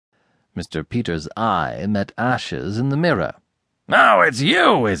Mr. Peters' eye met Ash's in the mirror. "Oh, it's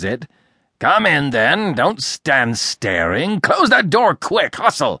you, is it? Come in, then. Don't stand staring. Close that door quick.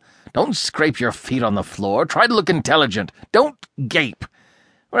 Hustle. Don't scrape your feet on the floor. Try to look intelligent. Don't gape.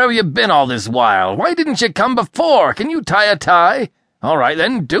 Where have you been all this while? Why didn't you come before? Can you tie a tie? All right,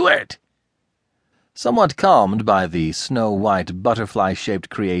 then, do it." Somewhat calmed by the snow-white butterfly-shaped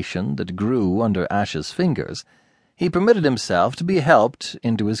creation that grew under Ash's fingers, he permitted himself to be helped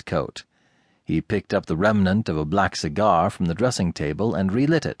into his coat. He picked up the remnant of a black cigar from the dressing-table and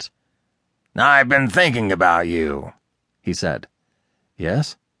relit it. "I've been thinking about you," he said.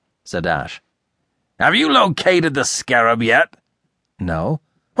 "Yes?" said Ash. "Have you located the scarab yet?" "No."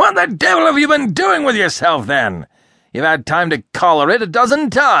 "What the devil have you been doing with yourself, then? You've had time to collar it 12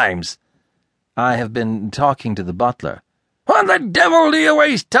 times. "I have been talking to the butler." "What the devil do you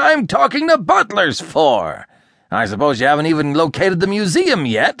waste time talking to butlers for? I suppose you haven't even located the museum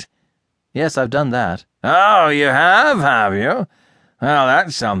yet?" "Yes, I've done that." "Oh, you have you? Well,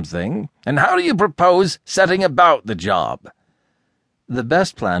 that's something. And how do you propose setting about the job?" "The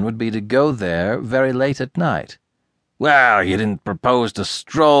best plan would be to go there very late at night." "Well, you didn't propose to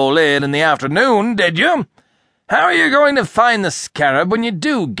stroll in the afternoon, did you? How are you going to find the scarab when you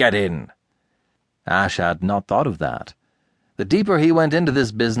do get in?" Ash had not thought of that. The deeper he went into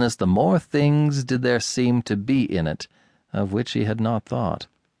this business, the more things did there seem to be in it, of which he had not thought.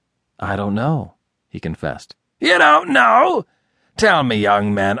 "I don't know," he confessed. "You don't know? Tell me,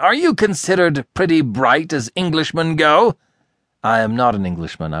 young man, are you considered pretty bright as Englishmen go?" "I am not an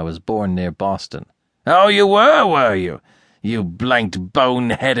Englishman. I was born near Boston." "Oh, you were you? You blanked,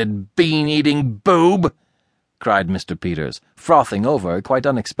 bone-headed, bean-eating boob!" cried Mr. Peters, frothing over quite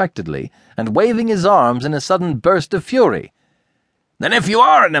unexpectedly, and waving his arms in a sudden burst of fury. "Then if you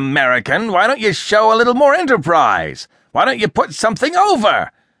are an American, why don't you show a little more enterprise? Why don't you put something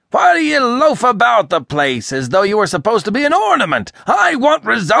over? Why do you loaf about the place as though you were supposed to be an ornament? I want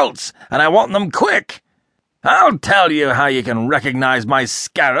results, and I want them quick. I'll tell you how you can recognize my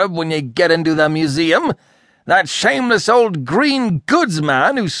scarab when you get into the museum. That shameless old green goods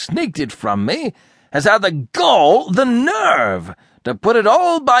man who sneaked it from me has had the gall, the nerve, to put it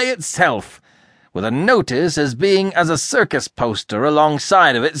all by itself, with a notice as being as a circus poster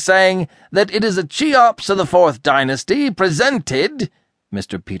alongside of it saying that it is a Cheops of the 4th Dynasty presented—"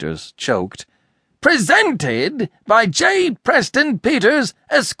 Mr. Peters choked. "Presented by J. Preston Peters,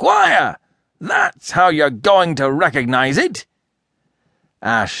 Esquire. That's how you're going to recognize it."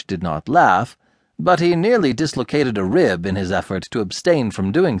 Ash did not laugh, but he nearly dislocated a rib in his effort to abstain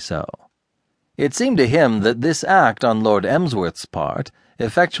from doing so. It seemed to him that this act on Lord Emsworth's part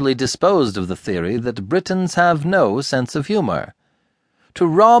effectually disposed of the theory that Britons have no sense of humor. To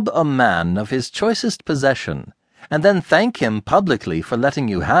rob a man of his choicest possession, and then thank him publicly for letting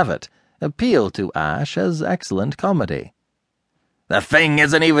you have it, appealed to Ash as excellent comedy. "The thing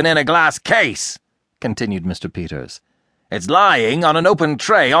isn't even in a glass case," continued Mr. Peters. "It's lying on an open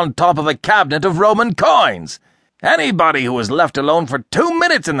tray on top of a cabinet of Roman coins. Anybody who was left alone for 2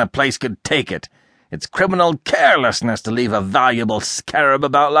 minutes in the place could take it. It's criminal carelessness to leave a valuable scarab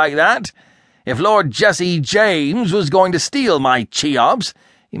about like that. If Lord Jesse James was going to steal my Cheops,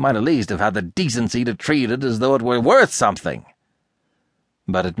 he might at least have had the decency to treat it as though it were worth something."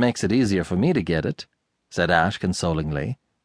 "But it makes it easier for me to get it," said Ash consolingly.